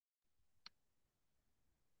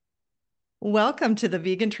Welcome to the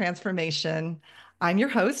Vegan Transformation. I'm your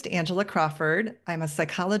host, Angela Crawford. I'm a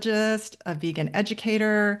psychologist, a vegan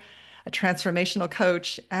educator, a transformational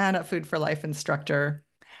coach, and a food for life instructor.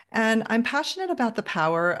 And I'm passionate about the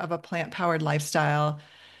power of a plant-powered lifestyle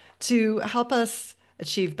to help us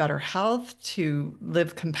achieve better health, to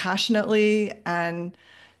live compassionately, and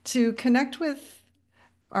to connect with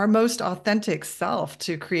our most authentic self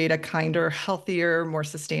to create a kinder, healthier, more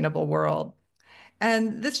sustainable world.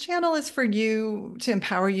 And this channel is for you to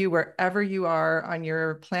empower you wherever you are on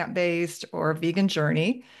your plant-based or vegan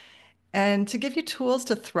journey, and to give you tools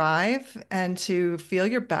to thrive and to feel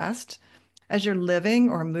your best as you're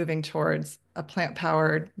living or moving towards a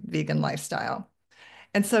plant-powered vegan lifestyle.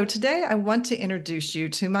 And so today I want to introduce you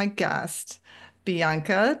to my guest,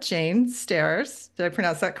 Bianca Jayne Stares. Did I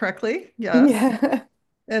pronounce that correctly? Yes. Yeah.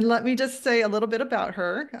 And let me just say a little bit about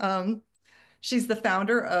her. She's the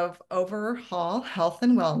founder of Overhaul Health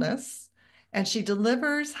and Wellness, and she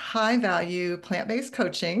delivers high value plant based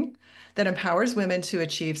coaching that empowers women to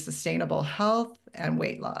achieve sustainable health and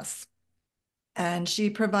weight loss. And she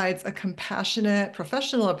provides a compassionate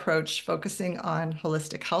professional approach focusing on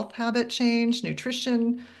holistic health habit change,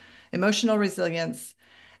 nutrition, emotional resilience,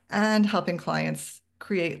 and helping clients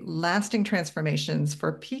create lasting transformations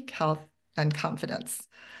for peak health and confidence.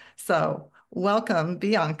 So, welcome,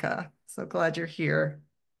 Bianca. So glad you're here.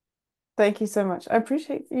 Thank you so much. I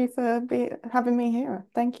appreciate you for having me here.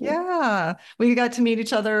 Thank you. Yeah, we got to meet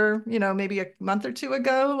each other, maybe a month or two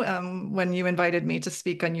ago, when you invited me to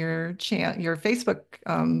speak on your Facebook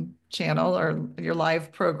channel or your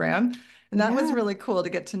live program. And that was Yeah. really cool to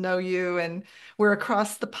get to know you. And we're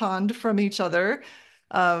across the pond from each other.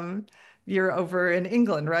 Um, you're over in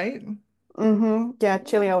England, right? Yeah,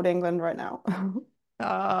 chilly old England right now.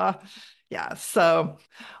 Uh, yeah. So,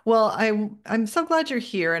 well, I'm so glad you're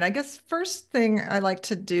here. And I guess first thing I like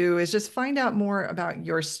to do is just find out more about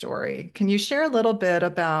your story. Can you share a little bit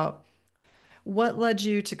about what led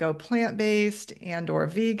you to go plant-based and or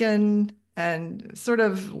vegan and sort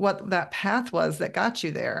of what that path was that got you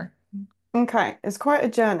there? Okay, it's quite a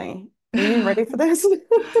journey. Are you ready for this?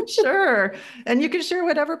 Sure. And you can share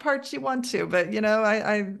whatever parts you want to, but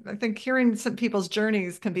I think hearing some people's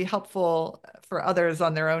journeys can be helpful for others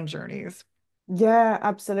on their own journeys. Yeah,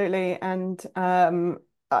 absolutely. And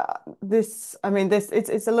this, I mean, this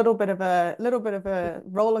it's a little bit of a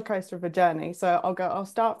roller coaster of a journey. So I'll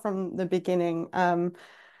start from the beginning.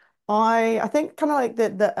 I think kind of like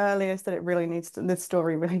the earliest that this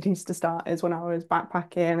story really needs to start is when I was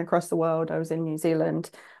backpacking across the world. I was in New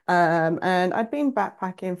Zealand, and I'd been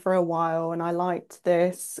backpacking for a while, and I liked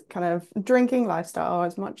this kind of drinking lifestyle. I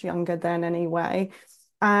was much younger then anyway,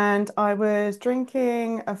 and I was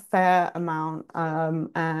drinking a fair amount,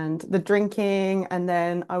 and the drinking, and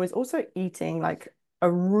then I was also eating like a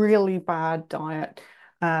really bad diet.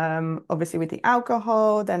 Obviously with the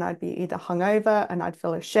alcohol, then I'd be either hungover and I'd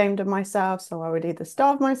feel ashamed of myself. So I would either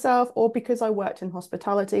starve myself or because I worked in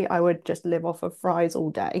hospitality, I would just live off of fries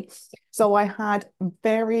all day. So I had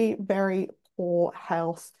very, very poor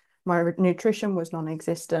health. My nutrition was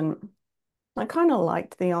non-existent. I kind of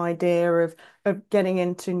liked the idea of getting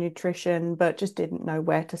into nutrition, but just didn't know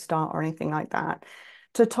where to start or anything like that.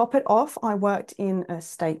 To top it off, I worked in a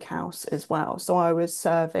steakhouse as well. So I was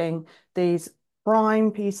serving these prime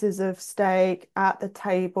pieces of steak at the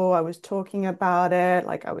table. I was talking about it,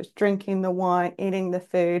 like I was drinking the wine, eating the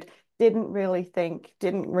food, didn't really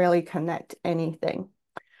connect anything.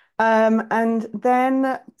 And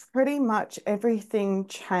then pretty much everything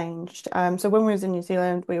changed. So when we was in New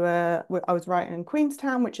Zealand, I was right in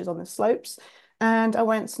Queenstown, which is on the slopes, and I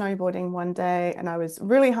went snowboarding one day, and I was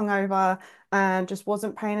really hungover and just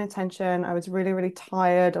wasn't paying attention. I was really, really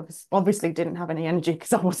tired. Obviously didn't have any energy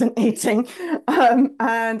because I wasn't eating. And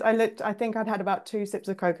I think I'd had about 2 sips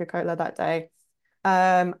of Coca-Cola that day.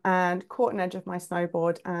 And caught an edge of my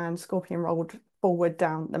snowboard and scorpion rolled forward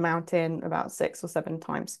down the mountain about 6 or 7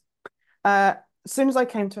 times. Uh, as soon as I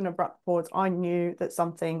came to an abrupt pause, I knew that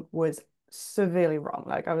something was severely wrong.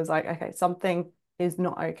 Like I was like, okay, something is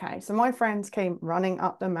not okay. So my friends came running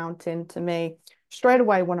up the mountain to me. Straight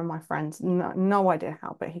away, one of my friends, no idea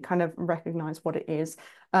how, but he kind of recognized what it is.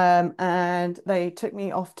 And they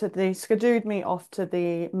skidooed me off to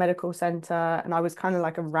the medical center, and I was kind of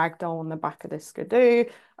like a rag doll on the back of this skidoo.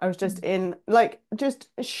 I was just in like just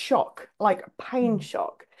shock, like pain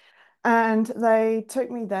shock. And they took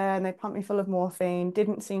me there and they pumped me full of morphine,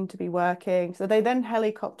 didn't seem to be working. So they then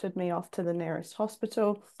helicoptered me off to the nearest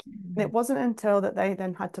hospital. And it wasn't until that they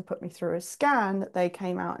then had to put me through a scan that they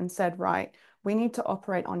came out and said, right, we need to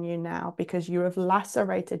operate on you now because you have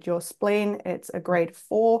lacerated your spleen. It's a grade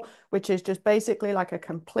 4, which is just basically like a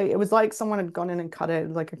complete, it was like someone had gone in and cut it,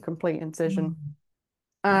 like a complete incision. Mm.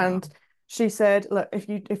 Wow. And she said, look,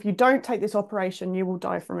 if you don't take this operation, you will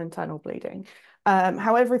die from internal bleeding.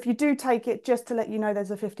 However, if you do take it, just to let you know,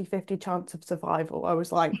 there's a 50-50 chance of survival. I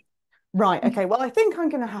was like, right, okay, well, I think I'm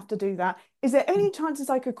going to have to do that. Is there any chances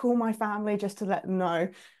I could call my family just to let them know?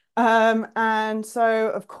 And so,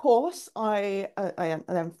 of course, I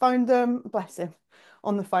then phoned them, bless him,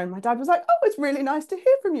 on the phone. My dad was like, oh, it's really nice to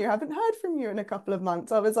hear from you. I haven't heard from you in a couple of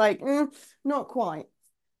months. I was like, not quite.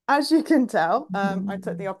 As you can tell, I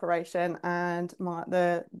took the operation, and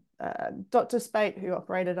the Dr. Spate, who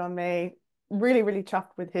operated on me, really, really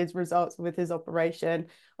chuffed with his results with his operation.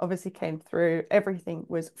 Obviously, came through. Everything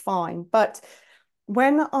was fine, but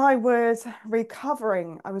when I was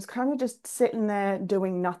recovering, I was kind of just sitting there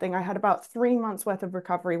doing nothing. I had about 3 months worth of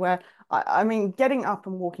recovery where, I mean, getting up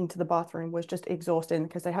and walking to the bathroom was just exhausting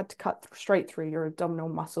because they had to cut straight through your abdominal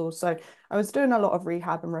muscles. So I was doing a lot of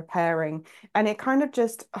rehab and repairing, and it kind of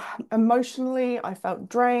just emotionally, I felt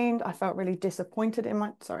drained. I felt really disappointed in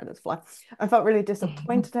my, sorry, that's fly. I felt really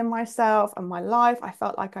disappointed in myself and my life. I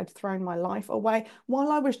felt like I'd thrown my life away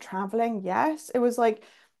while I was traveling. Yes, it was like,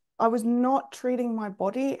 I was not treating my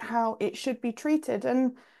body how it should be treated.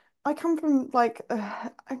 And I come from like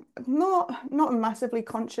not a massively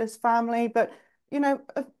conscious family, but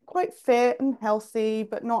quite fit and healthy,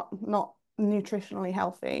 but not nutritionally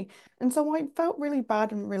healthy. And so I felt really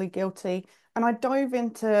bad and really guilty. And I dove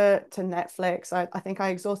into Netflix. I think I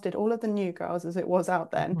exhausted all of the new girls as it was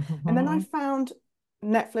out then. And then I found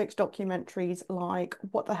Netflix documentaries like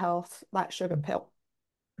What the Health, That Sugar Pill.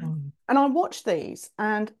 And I watched these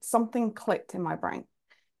and something clicked in my brain.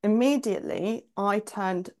 Immediately, I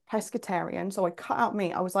turned pescatarian. So I cut out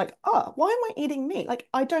meat. I was like, oh, why am I eating meat? Like,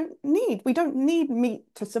 we don't need meat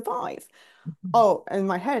to survive. Oh, in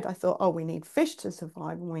my head, I thought, oh, we need fish to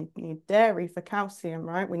survive, and we need dairy for calcium,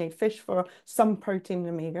 right? We need fish for some protein and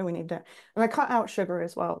omega. We need that. And I cut out sugar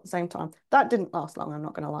as well at the same time. That didn't last long, I'm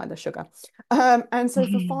not going to lie, the sugar. And so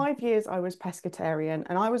for 5 years, I was pescatarian,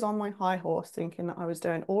 and I was on my high horse thinking that I was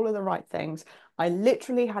doing all of the right things. I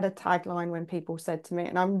literally had a tagline when people said to me,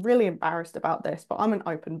 and I'm really embarrassed about this, but I'm an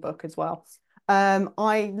open book as well.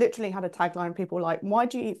 I literally had a tagline, people like, why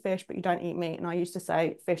do you eat fish but you don't eat meat? And I used to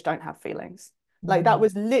say, fish don't have feelings. Like that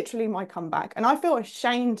was literally my comeback. And I feel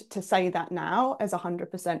ashamed to say that now as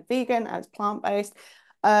 100% vegan, as plant-based.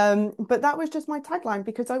 But that was just my tagline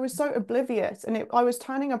because I was so oblivious and I was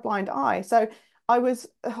turning a blind eye. So I was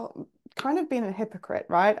kind of being a hypocrite,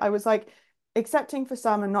 right? I was like accepting for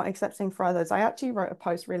some and not accepting for others. I actually wrote a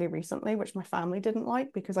post really recently, which my family didn't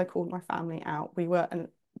like because I called my family out. We were a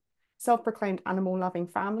self-proclaimed animal-loving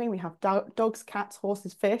family. We have dogs, cats,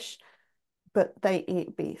 horses, fish, but they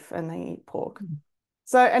eat beef and they eat pork.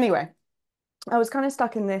 So anyway, I was kind of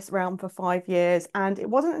stuck in this realm for 5 years, and it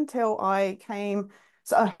wasn't until I came.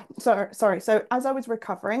 So as I was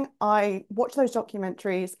recovering, I watched those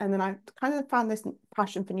documentaries, and then I kind of found this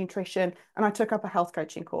passion for nutrition, and I took up a health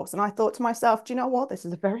coaching course. And I thought to myself, do you know what? This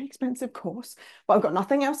is a very expensive course, but I've got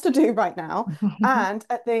nothing else to do right now. And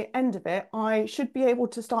at the end of it, I should be able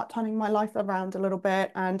to start turning my life around a little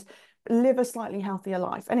bit and live a slightly healthier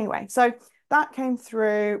life. Anyway, so that came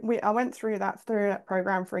through. I went through that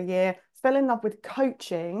program for a year, fell in love with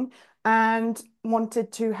coaching, and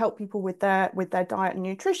wanted to help people with their diet and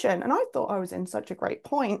nutrition. And I thought I was in such a great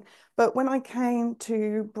point. But when I came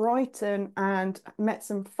to Brighton and met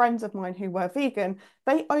some friends of mine who were vegan,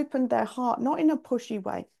 they opened their heart, not in a pushy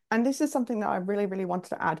way. And this is something that I really, really wanted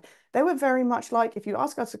to add. They were very much like, if you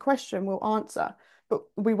ask us a question, we'll answer, but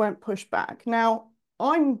we won't push back. Now,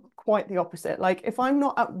 I'm quite the opposite. Like if I'm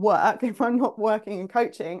not at work, if I'm not working and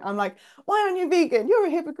coaching, I'm like, why aren't you vegan? You're a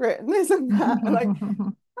hypocrite and this and that. And like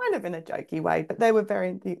kind of in a jokey way, but they were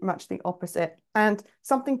very much the opposite. And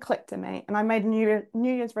something clicked in me, and I made a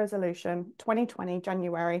New Year's resolution, 2020,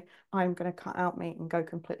 January, I'm going to cut out meat and go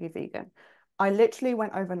completely vegan. I literally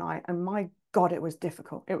went overnight, and my God, it was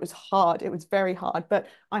difficult. It was hard. It was very hard, but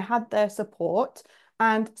I had their support,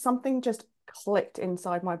 and something just clicked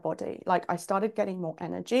inside my body. Like I started getting more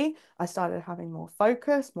energy. I started having more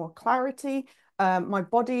focus, more clarity. My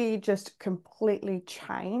body just completely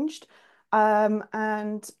changed.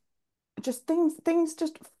 And just things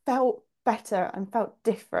just felt better and felt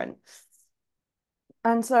different.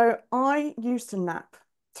 And so I used to nap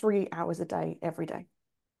 3 hours a day every day,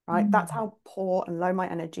 right? That's how poor and low my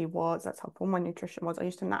energy was. That's how poor my nutrition was. I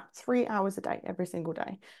used to nap 3 hours a day every single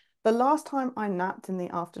day. The last time I napped in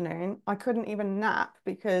the afternoon, I couldn't even nap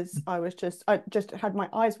because I just had my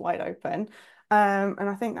eyes wide open. And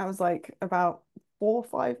I think that was like about 4 or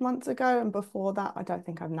 5 months ago. And before that, I don't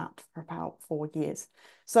think I've napped for about 4 years.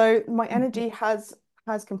 So my Mhm. energy has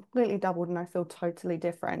completely doubled and I feel totally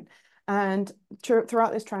different. And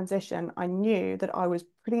throughout this transition, I knew that I was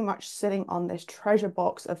pretty much sitting on this treasure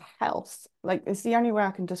box of health. Like it's the only way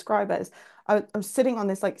I can describe it is I'm sitting on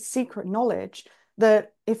this like secret knowledge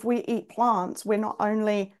that if we eat plants, we're not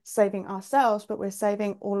only saving ourselves, but we're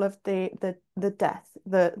saving all of the death,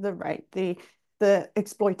 the rape, the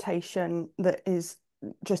exploitation that is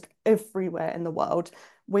just everywhere in the world.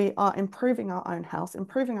 We are improving our own health,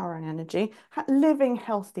 improving our own energy, living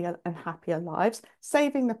healthier and happier lives,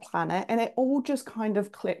 saving the planet, and it all just kind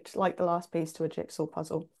of clicked like the last piece to a jigsaw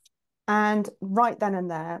puzzle. And right then and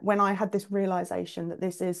there, when I had this realization that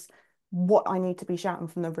this is what I need to be shouting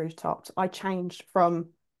from the rooftops, I changed from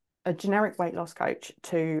a generic weight loss coach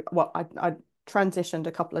to, well, I transitioned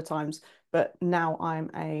a couple of times, but now I'm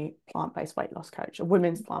a plant-based weight loss coach, a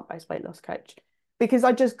women's plant-based weight loss coach, because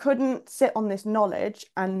I just couldn't sit on this knowledge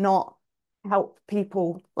and not help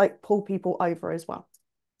people, like pull people over as well.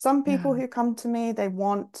 Some Yeah. people who come to me, they're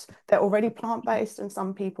already plant-based, and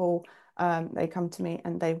some people they come to me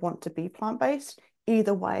and they want to be plant-based.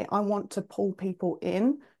 Either way, I want to pull people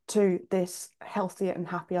in to this healthier and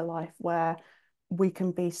happier life where we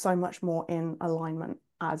can be so much more in alignment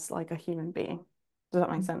as like a human being. Does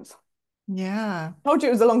that make sense? Yeah. Told you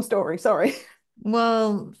it was a long story. Sorry.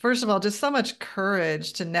 Well, first of all, just so much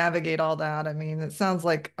courage to navigate all that. I mean, it sounds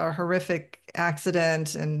like a horrific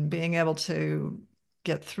accident and being able to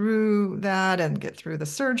get through that and get through the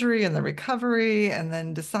surgery and the recovery and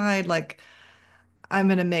then decide like I'm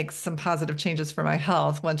going to make some positive changes for my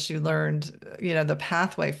health once you learned, the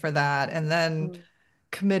pathway for that and then Mm,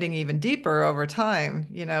 committing even deeper over time,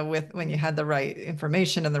 with when you mm, had the right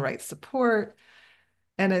information and the right support.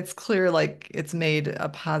 And it's clear like it's made a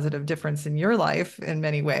positive difference in your life in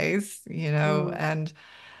many ways, mm. and,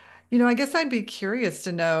 I guess I'd be curious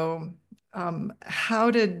to know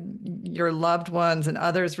how did your loved ones and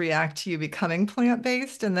others react to you becoming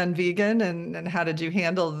plant-based and then vegan, and how did you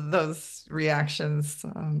handle those reactions?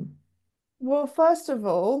 Well, first of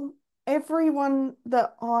all, everyone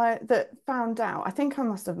that found out, I think I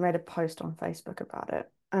must have made a post on Facebook about it.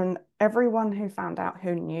 And everyone who found out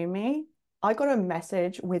who knew me, I got a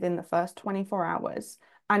message within the first 24 hours.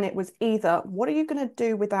 And it was either, what are you going to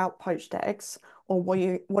do without poached eggs? Or what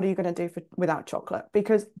are you going to do without chocolate?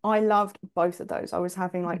 Because I loved both of those. I was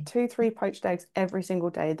having like two, three poached eggs every single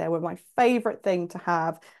day. They were my favorite thing to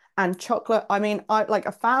have. And chocolate, I mean, I like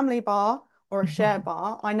a family bar or a share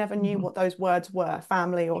bar, I never knew what those words were,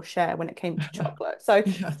 family or share, when it came to chocolate. So,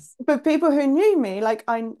 Yes. but people who knew me, like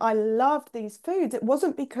I loved these foods. It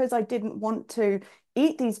wasn't because I didn't want to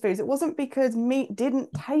eat these foods. It wasn't because meat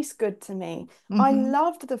didn't taste good to me. I Hmm.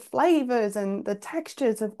 loved the flavors and the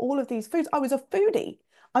textures of all of these foods. I was a foodie.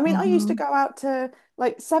 I mean, I used to Hmm. go out to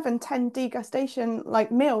like 7, 10 degustation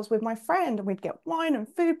like meals with my friend, and we'd get wine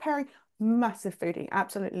and food pairing. Massive foodie,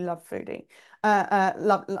 absolutely love foodie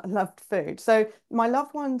loved food. So my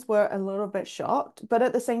loved ones were a little bit shocked, but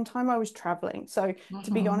at the same time, I was traveling. So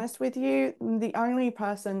to be Hmm. honest with you, the only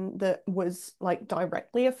person that was like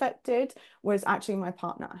directly affected was actually my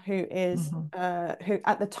partner, Hmm. who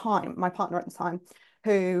at the time, my partner at the time,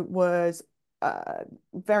 who was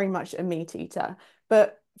very much a meat eater.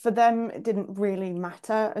 But for them, it didn't really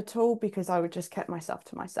matter at all because I would just kept myself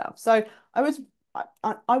to myself. So I was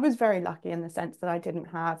I was very lucky in the sense that I didn't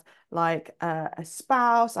have like a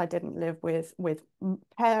spouse. I didn't live with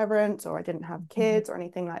parents, or I didn't have kids or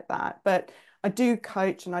anything like that. But I do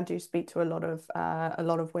coach and I do speak to a lot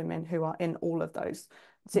of women who are in all of those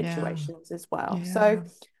Yeah. situations as well. So,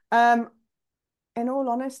 Yeah. um, in all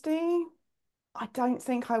honesty, I don't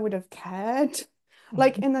think I would have cared,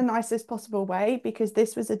 like in the nicest possible way, because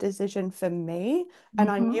this was a decision for me and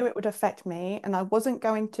I Hmm. knew it would affect me, and I wasn't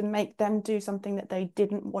going to make them do something that they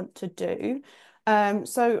didn't want to do.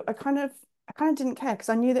 So I kind of didn't care because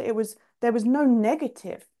I knew that there was no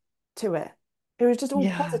negative to it. It was just all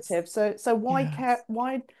Yes. positive. So why care? Yes.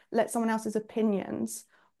 Why let someone else's opinions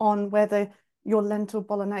on whether your lentil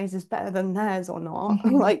bolognese is better than theirs or not,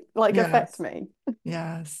 Hmm. like affect Yes. me?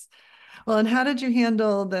 Yes. Well, and how did you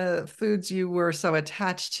handle the foods you were so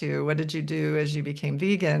attached to? What did you do as you became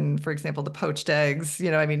vegan? For example, the poached eggs.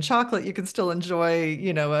 I mean, chocolate, you can still enjoy,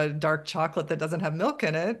 a dark chocolate that doesn't have milk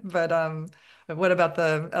in it. But what about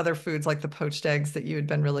the other foods like the poached eggs that you had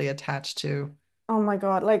been really attached to? Oh my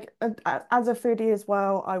God. Like as a foodie as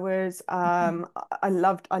well, I was I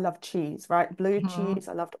loved cheese, right? Blue Mhm, cheese.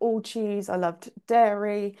 I loved all cheese. I loved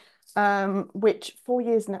dairy. Which 4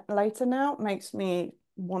 years later now makes me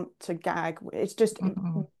want to gag. It's just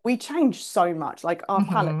mhm, we change so much. Like our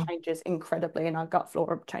palate mhm, changes incredibly and our gut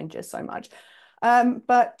flora changes so much.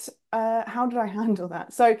 But how did I handle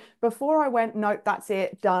that? So before I went, nope, that's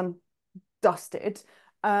it, done, dusted.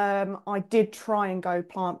 I did try and go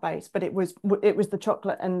plant-based, but it was the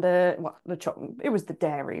chocolate and the chocolate, it was the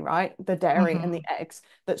dairy, right? The dairy and the mhm, eggs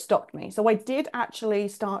that stopped me. So I did actually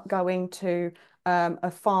start going to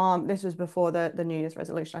a farm. This was before the New Year's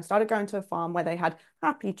resolution. I started going to a farm where they had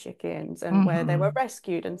happy chickens and where they were mhm,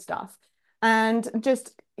 rescued and stuff. And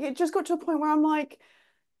just it just got to a point where I'm like,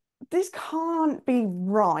 this can't be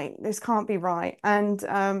right. This can't be right. And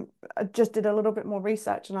I just did a little bit more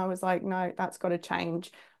research and I was like, no, that's got to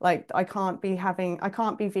change. Like, I can't be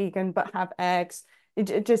vegan but have eggs.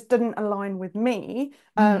 It just didn't align with me.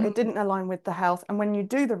 It mhm, didn't align with the health. And when you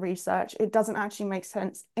do the research, it doesn't actually make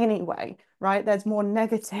sense anyway, right? There's more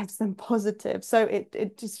negatives than positives. So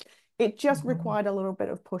it just mhm, required a little bit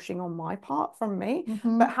of pushing on my part from me.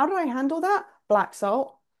 But mhm, how do I handle that? Black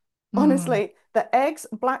salt. mhm, Honestly, the eggs,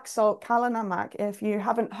 black salt, Kala Namak, if you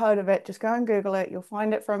haven't heard of it, just go and Google it. You'll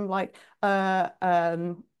find it from like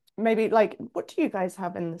maybe like what do you guys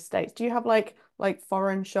have in the States? Do you have like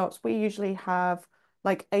foreign shops? We usually have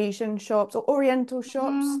like Asian shops or Oriental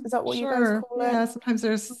shops. mhm. Is that what you guys Sure. call it? Yeah, sometimes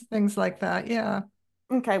there's things like that. Yeah.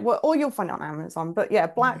 Okay, well, or you'll find it on Amazon. But yeah,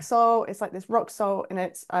 black Yeah. salt, it's like this rock salt and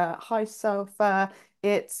it's high sulfur.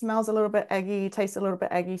 It smells a little bit eggy, tastes a little bit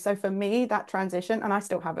eggy. So for me, that transition, and I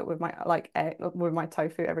still have it with my like egg, with my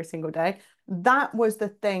tofu every single day. That was the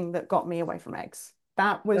thing that got me away from eggs.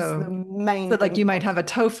 That was the So, main so like thing. you might have a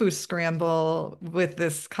tofu scramble with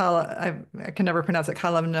this I can never pronounce it,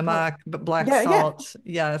 kala Oh, namak, but black yeah, yeah, salt.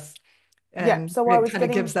 Yes. yeah. And So I it was kind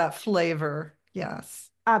of gives getting that flavor. Yes.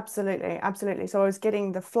 absolutely, absolutely. So I was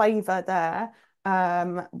getting the flavor there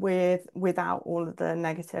without all of the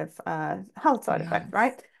negative health side effects, Yes.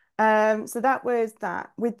 right? So that was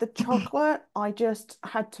that. With the chocolate, I just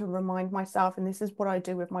had to remind myself, and this is what I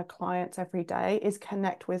do with my clients every day, is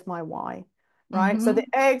connect with my why, right? So the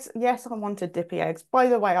Hmm. eggs, yes, I wanted dippy eggs. By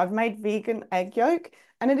the way, I've made vegan egg yolk,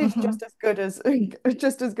 and it is Hmm. just as good as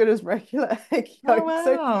just as good as regular egg Oh, yolk.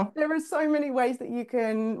 So wow. there are so many ways that you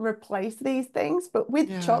can replace these things, but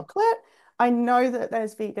with Yeah. chocolate, I know that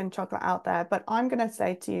there's vegan chocolate out there, but I'm going to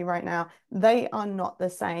say to you right now, they are not the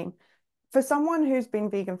same. For someone who's been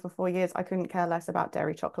vegan for 4 years, I couldn't care less about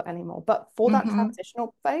dairy chocolate anymore. But for that Hmm.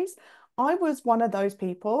 transitional phase, I was one of those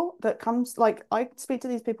people that comes like I speak to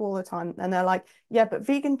these people all the time and they're like, yeah, but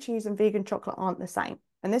vegan cheese and vegan chocolate aren't the same.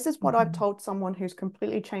 And this is what I've Hmm. told someone who's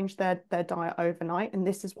completely changed their diet overnight, and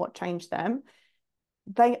this is what changed them.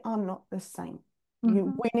 They are not the same.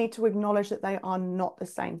 Hmm. We need to acknowledge that they are not the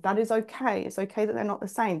same. That is okay. It's okay that they're not the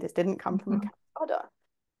same. This didn't come from a Hmm. cow udder,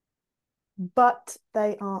 but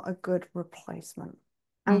they are a good replacement.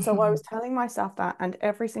 And so I Hmm. was telling myself that, and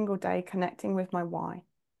every single day connecting with my why.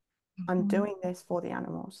 I'm Hmm. doing this for the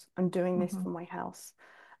animals. I'm doing this Hmm. for my health.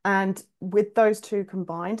 And with those two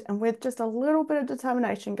combined, and with just a little bit of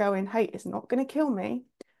determination going, hey, it's not going to kill me.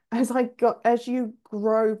 As you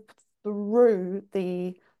grow through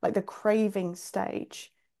the craving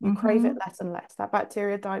stage, you crave it Hmm. less and less. That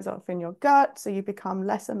bacteria dies off in your gut, so you become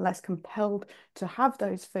less and less compelled to have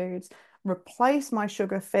those foods. Replace my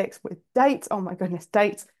sugar fix with dates. Oh my goodness,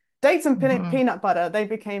 dates. Dates and Hmm. peanut butter, they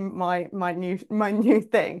became my new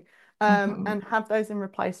thing. Hmm. And have those in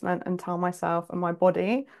replacement and tell myself and my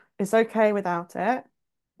body it's okay without it.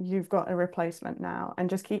 You've got a replacement now, and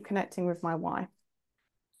just keep connecting with my why.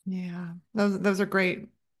 Yeah. Those are great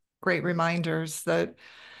reminders that,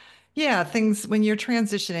 yeah, things when you're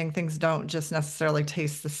transitioning, things don't just necessarily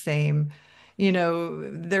taste the same.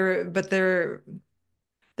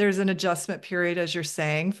 There's an adjustment period, as you're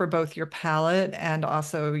saying, for both your palate and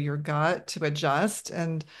also your gut to adjust.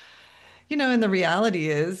 And the reality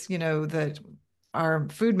is, that our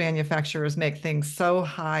food manufacturers make things so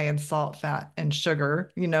high in salt, fat, and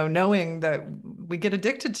sugar, knowing that we get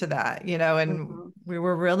addicted to that, and Mhm, we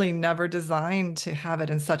were really never designed to have it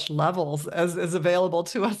in such levels as is available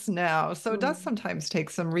to us now. So it does mhm, sometimes take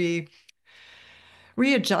some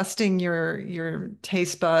readjusting your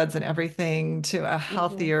taste buds and everything to a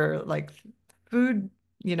mhm, healthier like food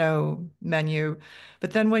menu.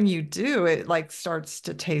 But then when you do, it like starts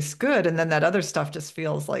to taste good, and then that other stuff just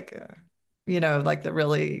feels like like the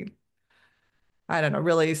really, I don't know,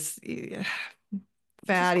 really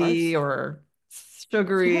just gross. fatty or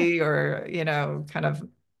Yeah. sugary or kind of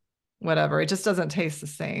whatever. It just doesn't taste the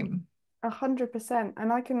same. 100%.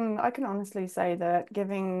 And I can honestly say that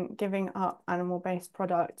giving up animal-based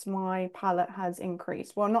products, my palate has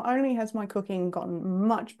increased. Well, not only has my cooking gotten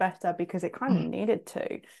much better because it kind of Mm, needed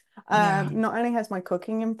to, yeah, not only has my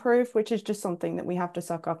cooking improved, which is just something that we have to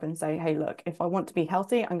suck up and say, hey, look, if I want to be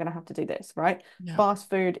healthy, I'm gonna have to do this, right? yeah. Fast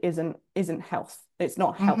food isn't health. It's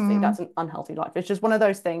not healthy. Hmm. That's an unhealthy life. It's just one of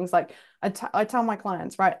those things. Like I tell my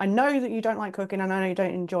clients, right? I know that you don't like cooking, and I know you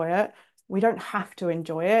don't enjoy it. We don't have to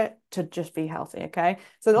enjoy it to just be healthy, okay?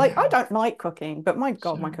 So like I Yeah, don't like cooking, but my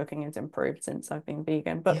God, my sure. cooking has improved since I've been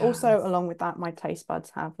vegan. But also Yes. along with that, my taste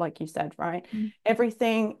buds have, like you said, right? Mm,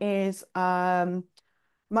 Everything is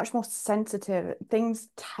much more sensitive. Things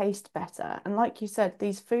taste better. And like you said,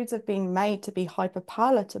 these foods have been made to be hyper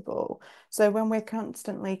palatable. So when we're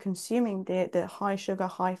constantly consuming the high sugar,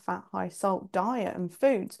 high fat, high salt diet and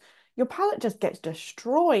foods, your palate just gets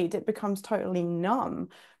destroyed. It becomes totally numb.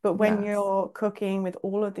 But when yes. you're cooking with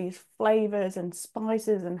all of these flavors and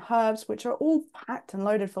spices and herbs, which are all packed and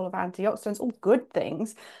loaded full of antioxidants, all good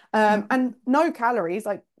things, and Mhm. no calories,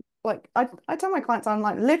 I tell my clients, I'm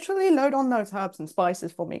like, literally load on those herbs and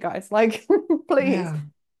spices for me, guys. Like, please. Yeah,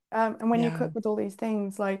 And when you yeah, cook with all these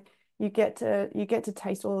things, like you get to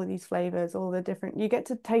taste all of these flavors, all the different you get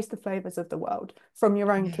to taste the flavors of the world from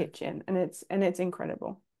your own yeah. kitchen, and it's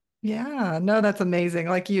incredible. Yeah, no, that's amazing.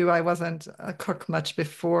 Like you, I wasn't a cook much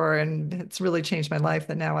before, and it's really changed my life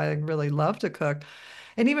that now I really love to cook.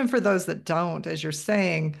 And even for those that don't, as you're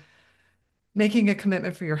saying, making a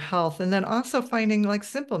commitment for your health and then also finding like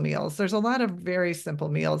simple meals. There's a lot of very simple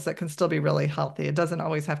meals that can still be really healthy. It doesn't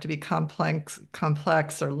always have to be complex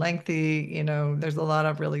or lengthy. There's a lot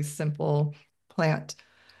of really simple plant-based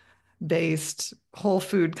whole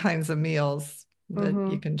food kinds of meals that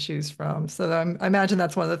you Hmm. can choose from. So I imagine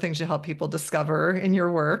that's one of the things you help people discover in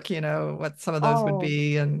your work, what some of those would Oh,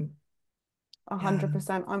 be. And a yeah, hundred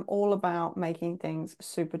percent. I'm all about making things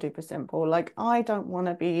super duper simple. Like I don't want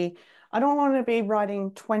to be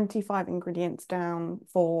writing 25 ingredients down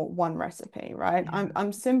for one recipe, right? I'm yeah,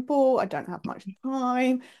 I'm simple. I don't have much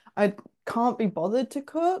time. I can't be bothered to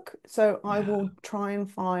cook. So I yeah. will try and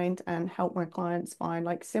find and help my clients find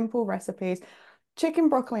like simple recipes. Chicken,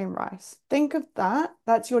 broccoli, and rice. Think of that.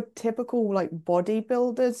 That's your typical like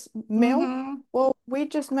bodybuilder's meal. Hmm. Well, we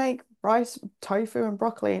just make rice, tofu, and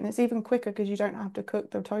broccoli, and it's even quicker because you don't have to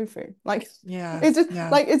cook the tofu. Like it's Yes, just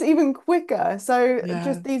yeah, like it's even quicker. So yeah.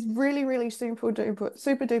 just these really, really super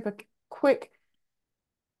duper quick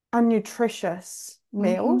and nutritious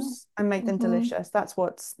Hmm. meals and make them Hmm. delicious.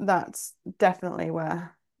 That's definitely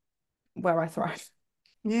where I thrive.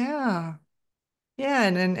 Yeah. Yeah,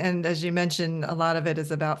 and as you mentioned, a lot of it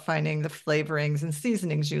is about finding the flavorings and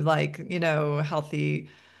seasonings you like, healthy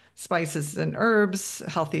spices and herbs,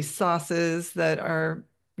 healthy sauces that are,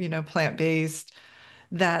 plant-based.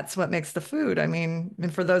 That's what makes the food. I mean,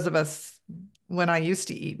 and for those of us, when I used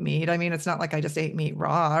to eat meat, I mean, it's not like I just ate meat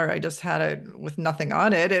raw or I just had it with nothing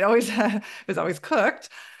on it. It was always cooked.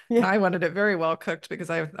 And Yeah. I wanted it very well cooked because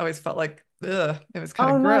I always felt like, ugh, it was kind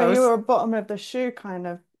Oh of no, you gross. were a bottom of the shoe kind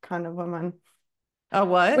of woman. A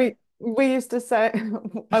what? We used to say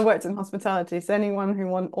I worked in hospitality, so anyone who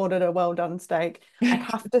ordered a well done steak, I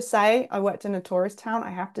have to say I worked in a tourist town. I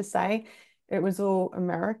have to say it was all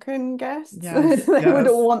American guests. Yes, They would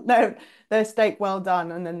all yes, want their steak well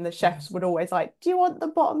done, and then the chefs yes. would always like, "Do you want the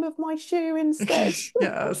bottom of my shoe instead?"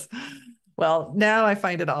 Yes. Well, now I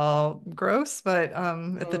find it all gross, but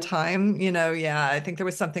at the Mm. time, yeah, I think there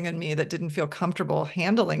was something in me that didn't feel comfortable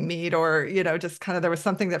handling meat or, just kind of there was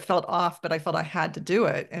something that felt off, but I felt I had to do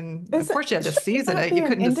it. And of Is it, course you had to shouldn't season that it. be You an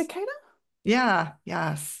couldn't just, indicator? yeah,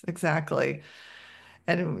 yes, exactly.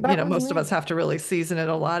 And, That was most of us me. have to really season it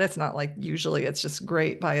a lot. It's not like usually it's just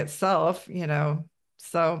great by itself.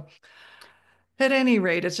 So at any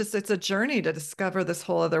rate, it's a journey to discover this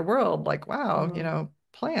whole other world. Like, wow, Mm.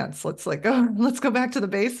 plants. Let's like go, let's go back to the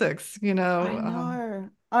basics. I know.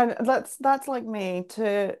 I that's like me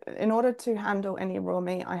to in order to handle any raw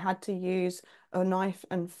meat, I had to use a knife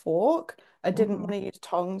and fork. I didn't want Mhm. to use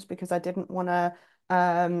tongs because I didn't want to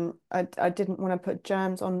put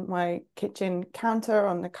germs on my kitchen counter,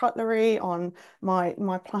 on the cutlery, on my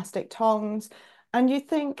plastic tongs. And you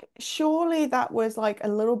think surely that was like a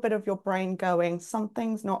little bit of your brain going,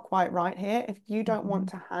 something's not quite right here. If you don't want Mhm.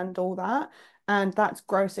 to handle that, and that's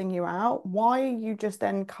grossing you out, why are you just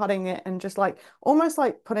then cutting it and just like almost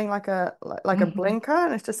like putting like a Mhm. blinker,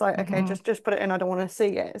 and it's just like, okay, Mhm. just put it in, I don't want to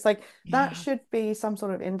see it. It's like that Yeah. should be some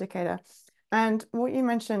sort of indicator. And what you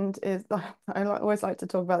mentioned is always like to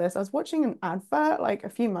talk about this. I was watching an advert like a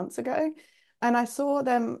few months ago, and I saw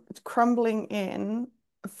them crumbling in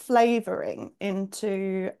flavoring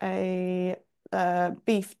into a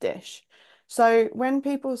beef dish. So when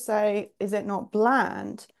people say, is it not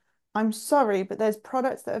bland? I'm sorry, but there's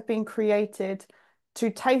products that have been created to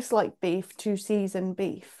taste like beef to season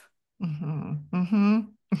beef. Hmm. Hmm.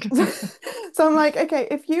 So I'm like, okay,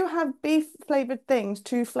 if you have beef flavored things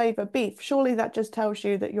to flavor beef, surely that just tells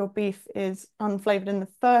you that your beef is unflavored in the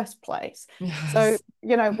first place. So, Yes.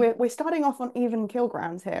 we're starting off on even kill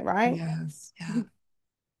grounds here, right? Yes. Yeah.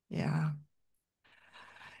 Yeah.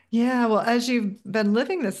 Yeah, well, as you've been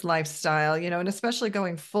living this lifestyle, and especially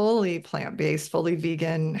going fully plant-based, fully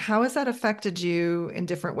vegan, how has that affected you in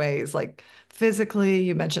different ways? Like physically,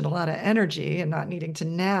 you mentioned a lot of energy and not needing to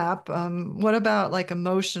nap. What about like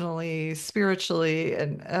emotionally, spiritually,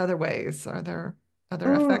 and other ways? Are there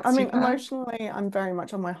other I effects mean, you've had? emotionally, I'm very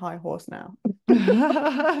much on my high horse now.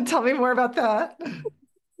 Tell me more about that.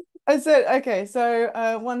 I said, okay,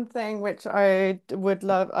 so one thing which would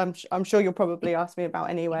love, I'm sure you'll probably ask me about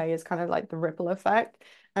anyway, is kind of like the ripple effect.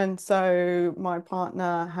 And so my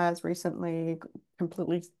partner has recently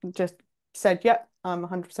completely just said, yep, I'm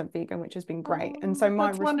 100% vegan, which has been great. And so Oh, my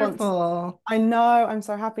that's response, wonderful. I know, I'm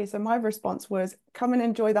so happy. So my response was, come and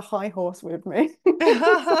enjoy the high horse with me.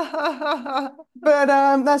 But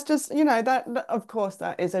that's just, of course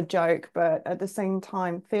that is a joke, but at the same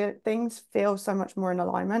time, things feel so much more in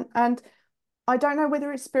alignment. And I don't know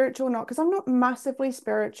whether it's spiritual or not because I'm not massively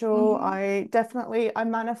spiritual. Mhm, I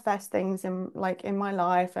manifest things in my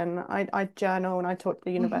life, and I journal and I talk to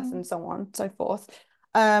the universe mhm, and so on and so forth.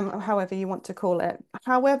 However you want to call it.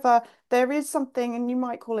 However, there is something, and you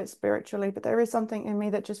might call it spiritually, but there is something in me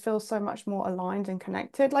that just feels so much more aligned and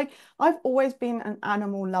connected. Like I've always been an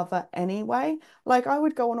animal lover anyway. Like I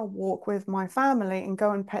would go on a walk with my family and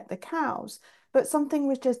go and pet the cows, but something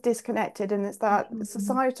was just disconnected, and it's that mhm,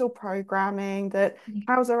 societal programming that mhm,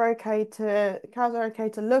 cows are okay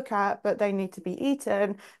to look at, but they need to be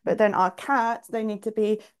eaten. But then our cats, they need to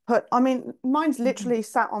be put. I mean, mine's mhm, literally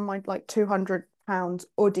sat on my like 200 pound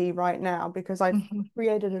Audi right now because I've mhm,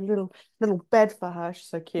 created a little bed for her. She's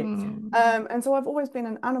so cute. mhm, And so I've always been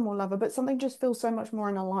an animal lover, but something just feels so much more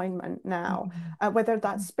in alignment now. mhm, Whether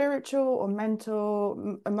that's spiritual or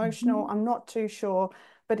mental, emotional, mhm, I'm not too sure,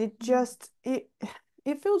 but it feels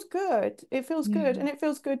good. It feels good. yeah. And it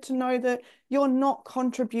feels good to know that you're not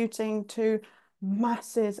contributing to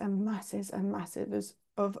masses and masses and masses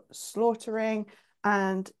of slaughtering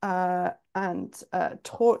and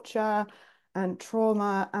torture and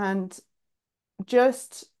trauma and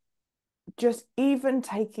just just even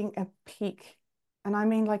taking a peek, and I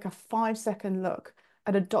mean like a 5-second look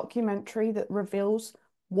at a documentary that reveals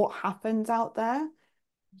what happens out there,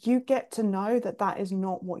 you get to know that that is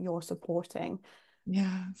not what you're supporting.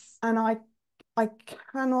 Yes. And I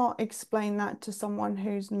cannot explain that to someone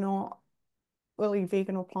who's not fully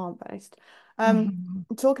vegan or plant-based. Mhm,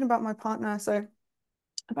 Talking about my partner, so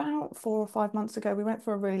about 4 or 5 months ago, we went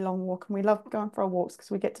for a really long walk, and we love going for our walks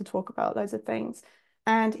because we get to talk about loads of things.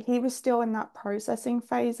 And he was still in that processing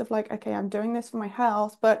phase of like, okay, I'm doing this for my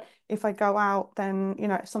health, but if I go out, then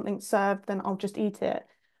if something's served, then I'll just eat it.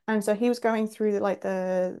 And so he was going through like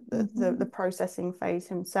the mhm, processing phase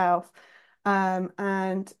himself.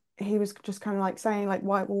 And he was just kind of like saying like,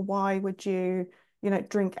 why would you,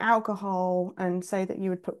 drink alcohol and say that you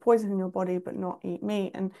would put poison in your body but not eat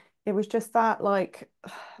meat? And it was just that like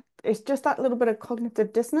it's just that little bit of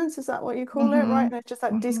cognitive dissonance, is that what you call it, right? mhm, And it's just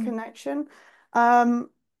that mhm. disconnection. Um,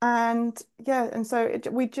 and yeah, and so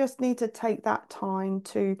we just need to take that time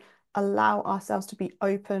to allow ourselves to be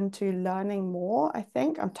open to learning more. I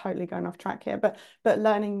think I'm totally going off track here, but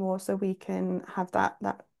learning more so we can have that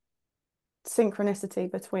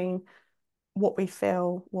synchronicity between what we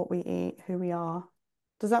feel, what we eat, who we are.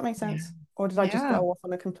 Does that make Yeah. sense? Or did I just Yeah. go off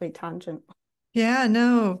on a complete tangent? Yeah,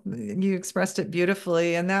 no, you expressed it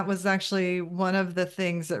beautifully. And that was actually one of the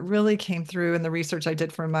things that really came through in the research I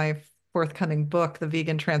did for my forthcoming book, The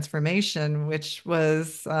Vegan Transformation, which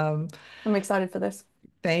was, I'm excited for this.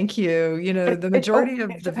 thank you. The Oh, majority of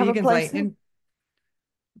it the should have a vegans place here.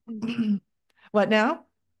 what now?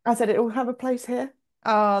 I said it will have a place here.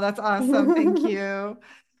 Oh, that's awesome. Thank you.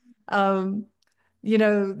 Um,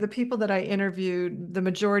 the people that I interviewed, the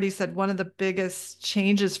majority said one of the biggest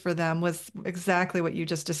changes for them was exactly what you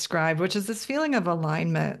just described, which is this feeling of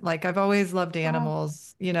alignment. Like I've always loved Wow.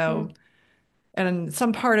 animals, Mm, and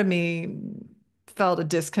some part of me felt a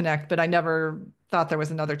disconnect, but I never thought there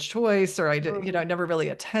was another choice, or I mm. never really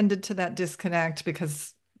attended to that disconnect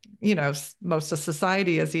because, most of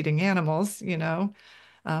society is eating animals.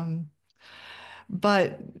 Um,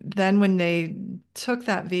 but then when they took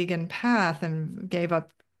that vegan path and gave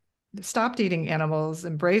up, stopped eating animals,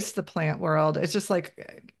 embraced the plant world, it's just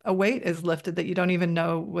like a weight is lifted that you don't even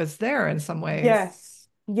know was there in some ways. Yes.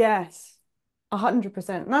 Yes.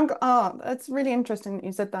 100%. And that's really interesting that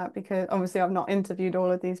you said that because obviously I've not interviewed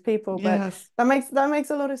all of these people, but Yes. that makes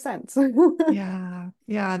a lot of sense. Yeah.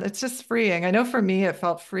 Yeah. It's just freeing. I know for me, it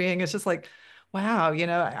felt freeing. It's just like, wow,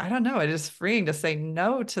 I don't know. It is freeing to say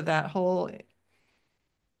no to that whole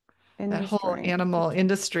Industry. animal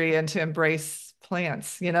industry and to embrace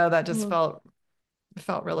plants. That just Hmm.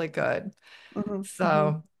 felt really good. Hmm. Hmm.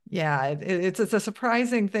 So yeah, it's a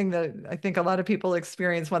surprising thing that I think a lot of people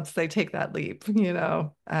experience once they take that leap. Yeah.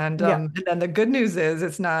 And then the good news is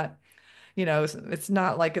it's not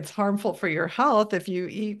like it's harmful for your health if you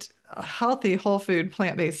eat a healthy whole food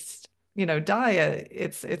plant-based diet.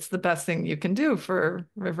 It's the best thing you can do for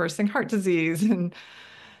reversing heart disease and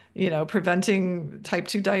preventing type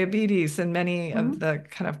 2 diabetes and many of Hmm. the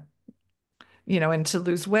kind of and to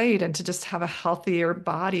lose weight and to just have a healthier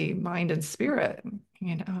body, mind, and spirit,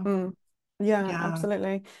 you know. Mm. Yeah, Yeah.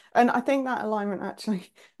 absolutely. And I think that alignment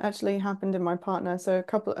actually happened in my partner. So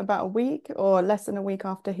about a week or less than a week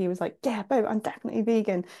after he was like, "Yeah, babe, I'm definitely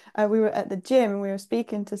vegan." We were at the gym and we were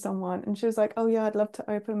speaking to someone, and she was like, "Oh yeah, I'd love to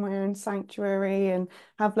open my own sanctuary and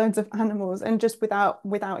have loads of animals." And just without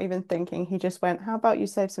even thinking, he just went, "How about you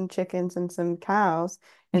save some chickens and some cows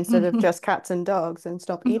instead of just cats and dogs and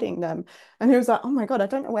stop eating them?" And he was like, "Oh my God, I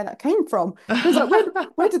don't know where that came from." He was like,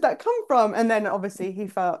 where did that come from? And then obviously he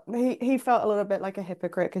felt a little bit like a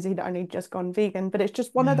hypocrite because he'd only just gone vegan. But it's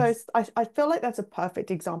just one of Yes. those, I feel like that's a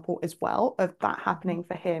perfect example as well of that happening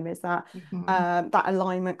for him, is that Mhm. that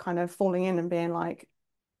alignment kind of falling in and being like,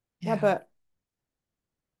 yeah, Yeah. but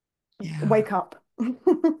Yeah. wake up.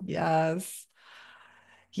 Yes.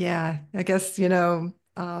 Yeah. I guess,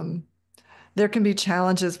 there can be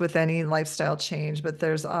challenges with any lifestyle change, but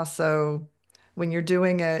there's also when you're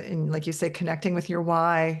doing it and like you say, connecting with your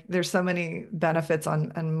why, there's so many benefits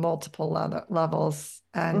on multiple levels.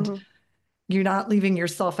 And Mhm. you're not leaving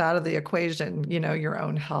yourself out of the equation. Your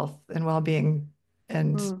own health and well-being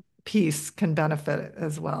and Mm. peace can benefit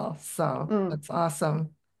as well. So Mm. that's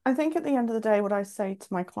awesome. I think at the end of the day, what I say to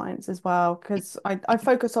my clients as well, because I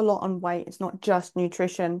focus a lot on weight, it's not just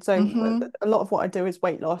nutrition. So Hmm. a lot of what I do is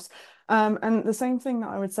weight loss. And the same thing that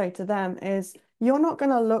I would say to them is you're not going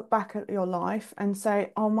to look back at your life and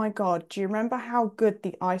say, oh my God, do you remember how good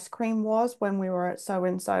the ice cream was when we were at so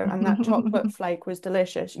and so and that chocolate flake was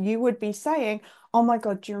delicious? You would be saying, oh my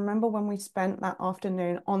God, do you remember when we spent that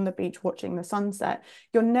afternoon on the beach watching the sunset?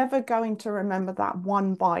 You're never going to remember that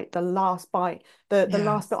one bite, the last bite, the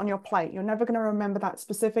last bit Yes. on your plate. You're never going to remember that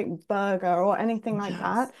specific burger or anything like Yes.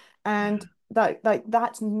 that. And Yeah.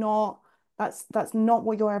 that's not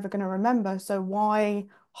what you're ever going to remember. So why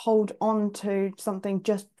hold on to something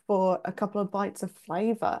just for a couple of bites of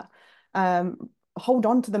flavor? Hold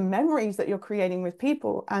on to the memories that you're creating with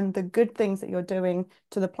people and the good things that you're doing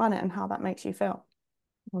to the planet and how that makes you feel.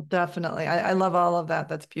 Well, definitely. I love all of that.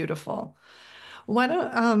 That's beautiful.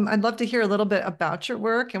 I'd love to hear a little bit about your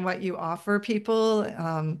work and what you offer people.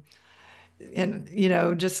 And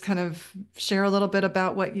just kind of share a little bit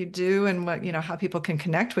about what you do and how people can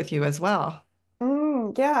connect with you as well.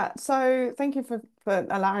 Yeah, so thank you for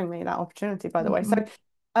allowing me that opportunity, by the way. So,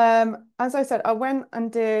 Mhm. as I said, I went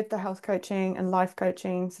and did the health coaching and life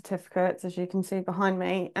coaching certificates, as you can see behind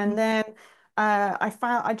me, and then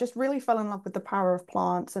I just really fell in love with the power of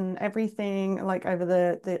plants and everything. Like over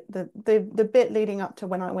the bit leading up to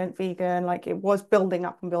when I went vegan, like it was building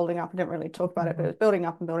up and building up. I didn't really talk about it, but it Mhm. was building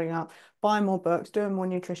up and building up. Buying more books, doing more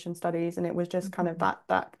nutrition studies, and it was just kind of Mhm.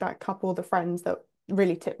 that couple, the friends that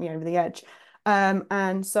really tipped me over the edge.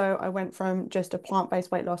 And so I went from just a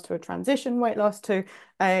plant-based weight loss to a transition weight loss to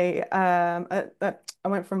I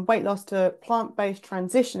went from weight loss to plant-based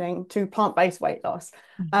transitioning to plant-based weight loss.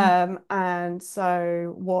 Mhm. And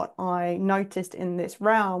so what I noticed in this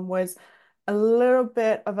realm was a little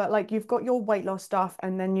bit of a like you've got your weight loss stuff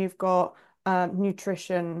and then you've got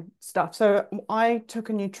nutrition stuff. So I took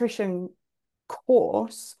a nutrition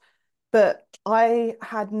course, but I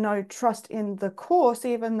had no trust in the course,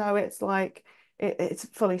 even though it's like it's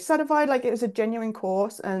fully certified, like it was a genuine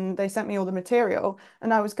course, and they sent me all the material,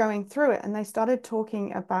 and I was going through it, and they started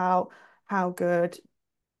talking about how good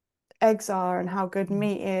eggs are and how good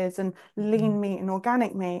meat is and lean Mhm. meat and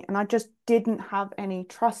organic meat. And I just didn't have any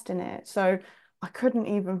trust in it. So I couldn't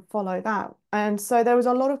even follow that. And so there was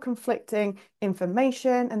a lot of conflicting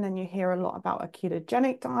information. And then you hear a lot about a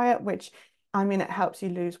ketogenic diet, which I mean, it helps you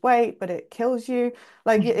lose weight, but it kills you.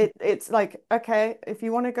 Like it's like, okay, if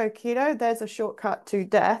you want to go keto, there's a shortcut to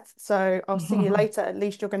death. So I'll see you later. At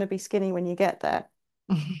least you're going to be skinny when you get there.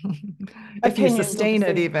 If you Opinions, sustain it,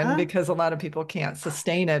 obviously. even because a lot of people can't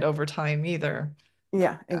sustain it over time either.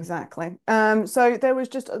 Yeah, Yeah. exactly. So there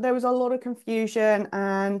was a lot of confusion,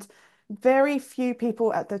 and very few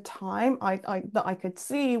people at the time that I could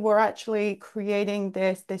see were actually creating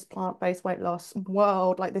this plant-based weight loss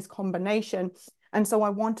world, like this combination. And so I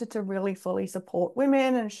wanted to really fully support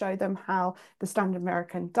women and show them how the standard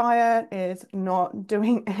American diet is not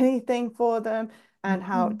doing anything for them, and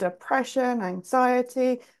how Mhm. depression,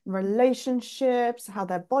 anxiety, relationships, how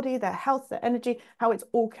their body, their health, their energy, how it's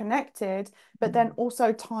all connected, but then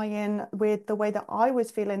also tie in with the way that I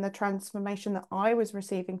was feeling, the transformation that I was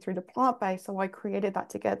receiving through the plant-based. So I created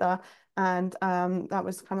that together. And that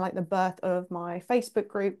was kind of like the birth of my Facebook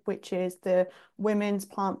group, which is the Women's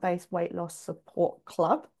Plant-Based Weight Loss Support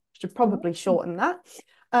Club. Should probably shorten that.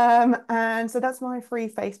 And so that's my free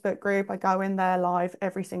Facebook group. I go in there live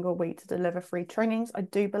every single week to deliver free trainings. I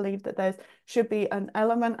do believe that there should be an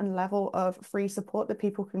element and level of free support that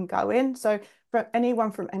people can go in. So for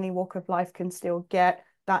anyone from any walk of life can still get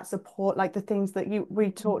that support, like the things that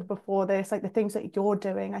we talked before this, like the things that you're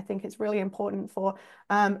doing. I think it's really important for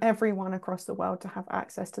everyone across the world to have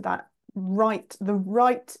access to that the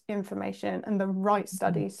right information and the right Mhm.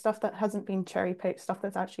 studies, stuff that hasn't been cherry picked, stuff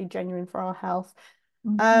that's actually genuine for our health.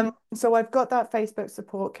 Mhm. So I've got that Facebook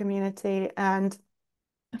support community, and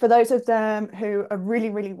for those of them who are really,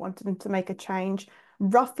 really wanting to make a change,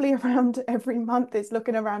 roughly around every month, it's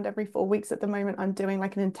looking around every 4 weeks at the moment. I'm doing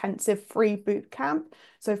like an intensive free boot camp.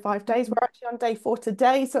 So 5 days. We're actually on day 4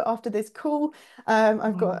 today. So after this call,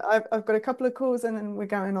 Mhm. I've got a couple of calls, and then we're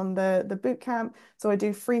going on the boot camp. So I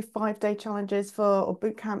do free 5 day challenges or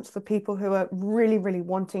boot camps for people who are really, really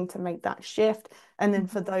wanting to make that shift. And then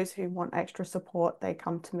for Mhm. those who want extra support, they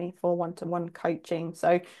come to me for one-to-one coaching.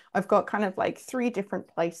 So I've got kind of like 3 different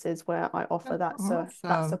places where I offer That's that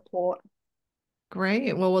awesome. support.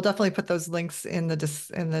 Great. Well, we'll definitely put those links in the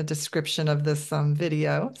in the description of this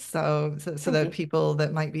video, so Thank that you. people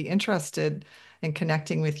that might be interested in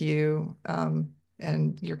connecting with you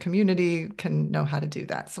and your community can know how to do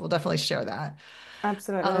that. So we'll definitely share that.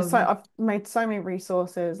 Absolutely. Um, I've made so many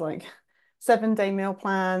resources like 7 day meal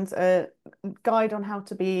plans, a guide on how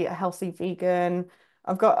to be a healthy vegan.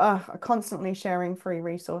 I've got constantly sharing free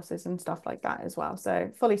resources and stuff like that as well. So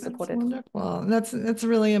fully that's supported. wonderful. That's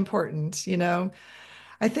really important.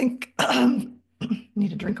 I think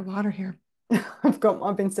need a drink of water here.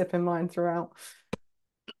 I've been sipping mine throughout.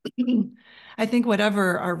 I think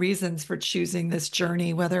whatever our reasons for choosing this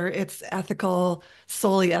journey, whether it's ethical,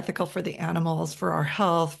 solely ethical for the animals, for our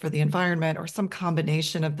health, for the environment, or some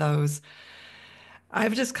combination of those,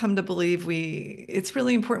 I've just come to believe it's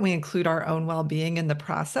really important we include our own well-being in the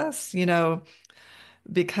process,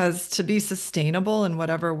 because to be sustainable in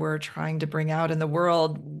whatever we're trying to bring out in the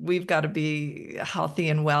world, we've got to be healthy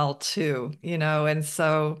and well too, and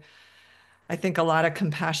so I think a lot of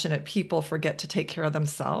compassionate people forget to take care of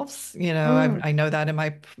themselves. Mm, I know that in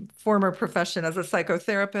my former profession as a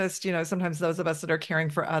psychotherapist, sometimes those of us that are caring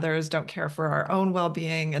for others don't care for our own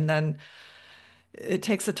well-being, and then it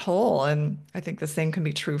takes a toll. And I think the same can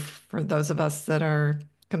be true for those of us that are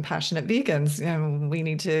compassionate vegans. We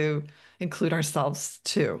need to include ourselves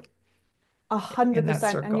too a hundred in that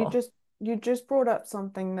percent. And circle. you just brought up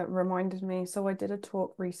something that reminded me. So I did a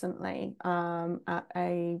talk recently at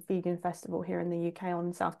a vegan festival here in the UK on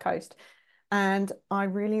the South Coast. And I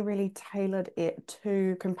really, really tailored it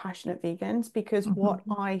to compassionate vegans, because what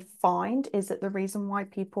Mhm. I find is that the reason why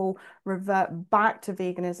people revert back to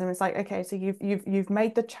veganism is like, okay, so you've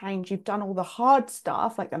made the change, you've done all the hard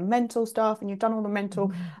stuff, like the mental stuff, and you've done all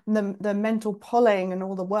Mhm. the mental pulling and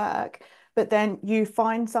all the work, but then you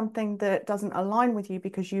find something that doesn't align with you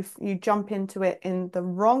because you jump into it in the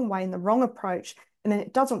wrong way, in the wrong approach, and then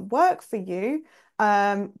it doesn't work for you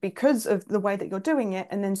because of the way that you're doing it,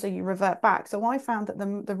 and then so you revert back. So I found that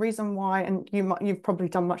the reason why, and you've probably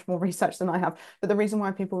done much more research than I have, but the reason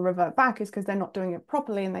why people revert back is because they're not doing it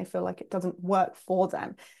properly and they feel like it doesn't work for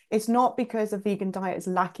them. It's not because a vegan diet is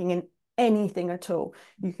lacking in anything at all.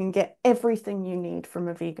 You can get everything you need from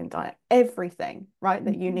a vegan diet, everything, right,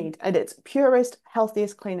 that you Mhm. need at its purest,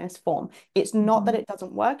 healthiest, cleanest form. It's not that Mhm. it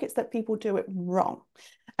doesn't work, it's that people do it wrong.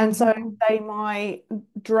 And so Mhm. they might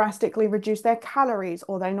drastically reduce their calories,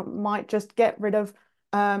 or they might just get rid of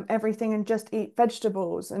everything and just eat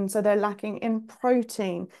vegetables. And so they're lacking in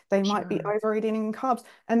protein. They might be Sure. overeating in carbs,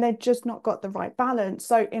 and they've just not got the right balance.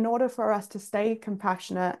 So, in order for us to stay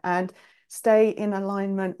compassionate and stay in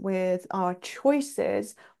alignment with our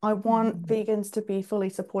choices, I want Mhm. vegans to be fully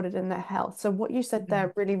supported in their health. So, what you said Yeah.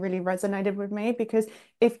 there really, really resonated with me, because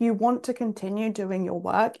if you want to continue doing your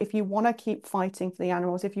work, if you want to keep fighting for the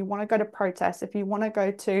animals, if you want to go to protests, if you want to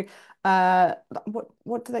go to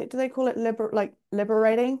what do they call it?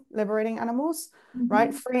 Liberating animals,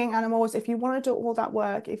 right? Mhm. Freeing animals. If you want to do all that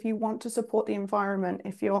work, if you want to support the environment,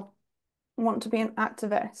 if you're want to be an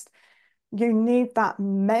activist, you need that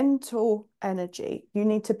mental energy. You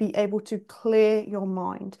need to be able to clear your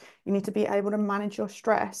mind. You need to be able to manage your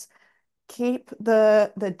stress, keep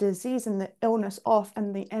the disease and the illness off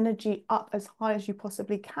and the energy up as high as you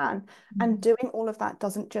possibly can. And Mhm. doing all of that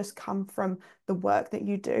doesn't just come from the work that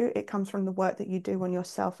you do, it comes from the work that you do on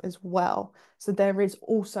yourself as well. So there is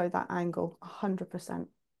also that angle, 100%.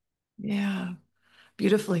 Yeah,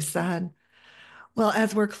 beautifully said. Well,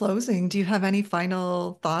 as we're closing, do you have any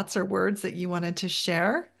final thoughts or words that you wanted to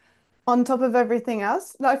share? On top of everything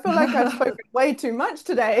else, I feel like I've spoken way too much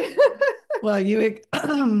today. Well, you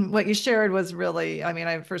what you shared was really, I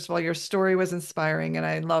mean, first of all, your story was inspiring, and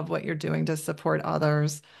I love what you're doing to support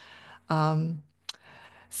others. Um,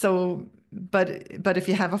 so, but if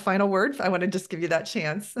you have a final word, I want to just give you that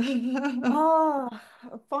chance. Ah,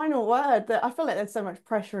 a final word. That I feel like there's so much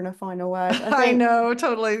pressure in a final word. I I think know,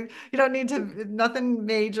 totally. You don't need to, nothing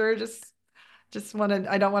major. Just want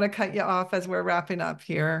to, I don't want to cut you off as we're wrapping up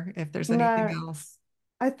here, if there's anything no, else.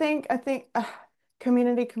 I think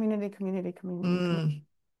community, community, community, community, community. Mm,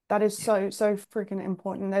 That is so freaking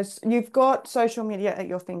important. You've got social media at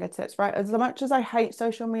your fingertips, right? As much as I hate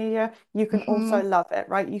social media, you can also hmm. love it,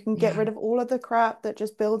 right? You can get Yeah, rid of all of the crap that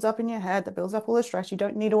just builds up in your head, that builds up all the stress. You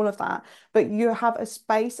don't need all of that, but you have a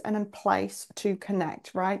space and a place to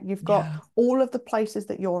connect, right? You've got yeah, all of the places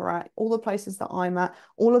that you're at, all the places that I'm at,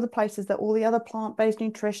 all of the places that all the other plant-based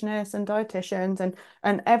nutritionists and dietitians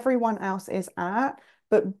and everyone else is at,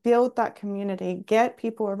 but build that community, get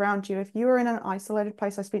people around you. If you are in an isolated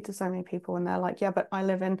place, I speak to so many people and they're like, yeah, but I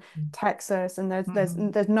live in Texas and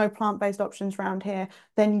hmm, there's no plant-based options around here.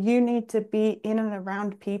 Then you need to be in and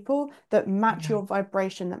around people that match yeah, your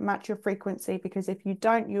vibration, that match your frequency, because if you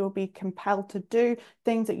don't, you'll be compelled to do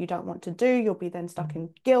things that you don't want to do. You'll be then stuck mm, in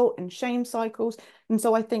guilt and shame cycles. And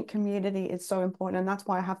so I think community is so important. And that's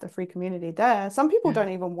why I have the free community there. Some people yeah, don't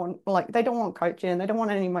even want, like, they don't want coaching, they don't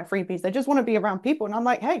want any of my freebies. They just want to be around people. And I'm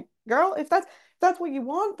like, hey, girl, if that's what you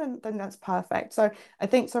want, then that's perfect. So I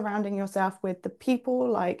think surrounding yourself with the people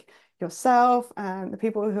like yourself and the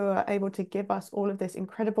people who are able to give us all of this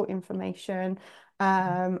incredible information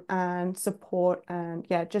and support and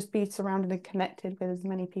yeah, just be surrounded and connected with as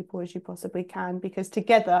many people as you possibly can because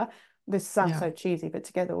together, this sounds yeah, so cheesy, but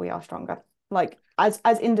together we are stronger. Like as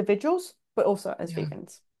individuals, but also as yeah.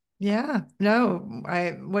 vegans. Yeah, no,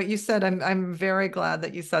 what you said, I'm very glad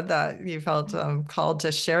that you said that. You felt called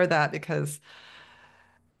to share that because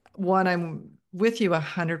one, I'm with you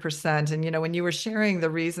 100%. And when you were sharing the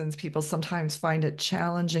reasons people sometimes find it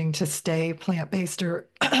challenging to stay plant-based or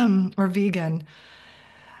or vegan,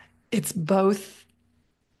 it's both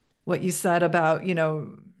what you said about,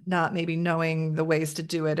 not maybe knowing the ways to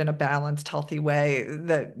do it in a balanced, healthy way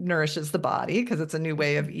that nourishes the body because it's a new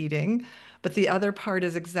way of eating. But the other part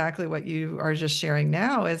is exactly what you are just sharing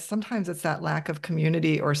now is sometimes it's that lack of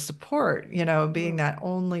community or support, being Mm, that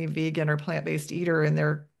only vegan or plant-based eater in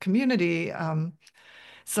their community.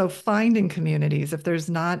 So finding communities, if there's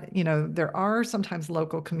not, there are sometimes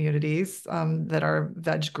local communities that are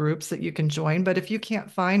veg groups that you can join. But if you can't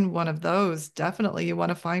find one of those, definitely you want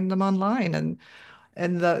to find them online.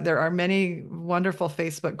 And there are many wonderful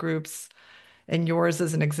Facebook groups, and yours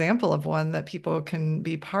is an example of one that people can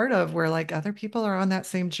be part of, where like other people are on that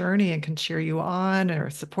same journey and can cheer you on or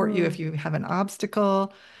support you if mm. you have an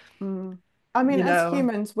obstacle. Mm. I mean, You as know,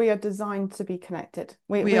 humans, we are designed to be connected.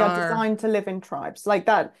 We, we we are are. designed to live in tribes like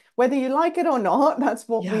that. Whether you like it or not, that's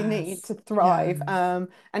what we need Yes. to thrive. Yes. And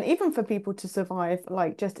even for people to survive,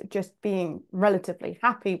 like just being relatively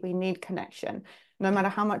happy, we need connection. No Yeah. matter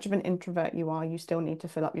how much of an introvert you are, you still need to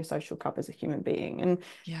fill up your social cup as a human being. And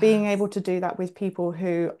being able Yes. to do that with people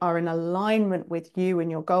who are in alignment with you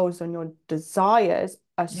and your goals and your desires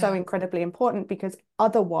are so Yeah. incredibly important because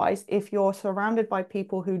otherwise, if you're surrounded by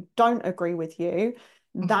people who don't agree with you,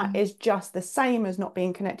 that Mhm. is just the same as not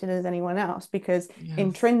being connected as anyone else because Yes.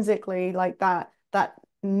 intrinsically, like that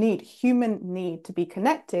human need to be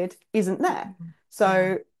connected isn't there. Mhm. Yeah.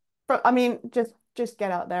 So, I mean, just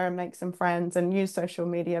get out there and make some friends and use social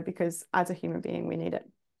media because as a human being, we need it.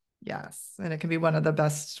 Yes. And it can be one of the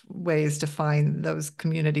best ways to find those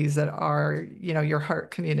communities that are, your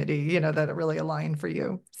heart community, that really align for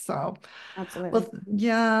you. So, Absolutely. well,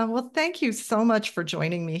 yeah. Well, thank you so much for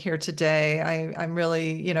joining me here today. I'm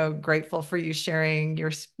really, grateful for you sharing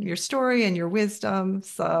your story and your wisdom.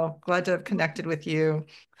 So glad to have connected with you.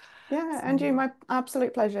 Yeah, So, and you, my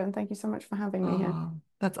absolute pleasure. And thank you so much for having me here. oh,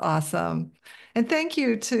 that's awesome. And thank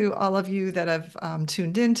you to all of you that have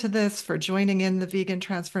tuned into this for joining in the vegan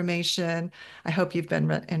transformation. I hope you've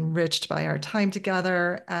been enriched by our time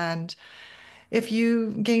together. And If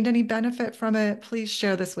you gained any benefit from it, please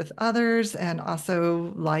share this with others and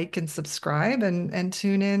also like and subscribe and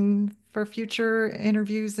tune in for future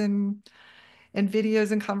interviews and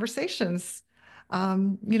videos and conversations.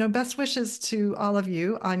 Best wishes to all of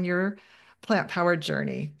you on your plant-powered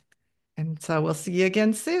journey. And so we'll see you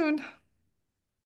again soon.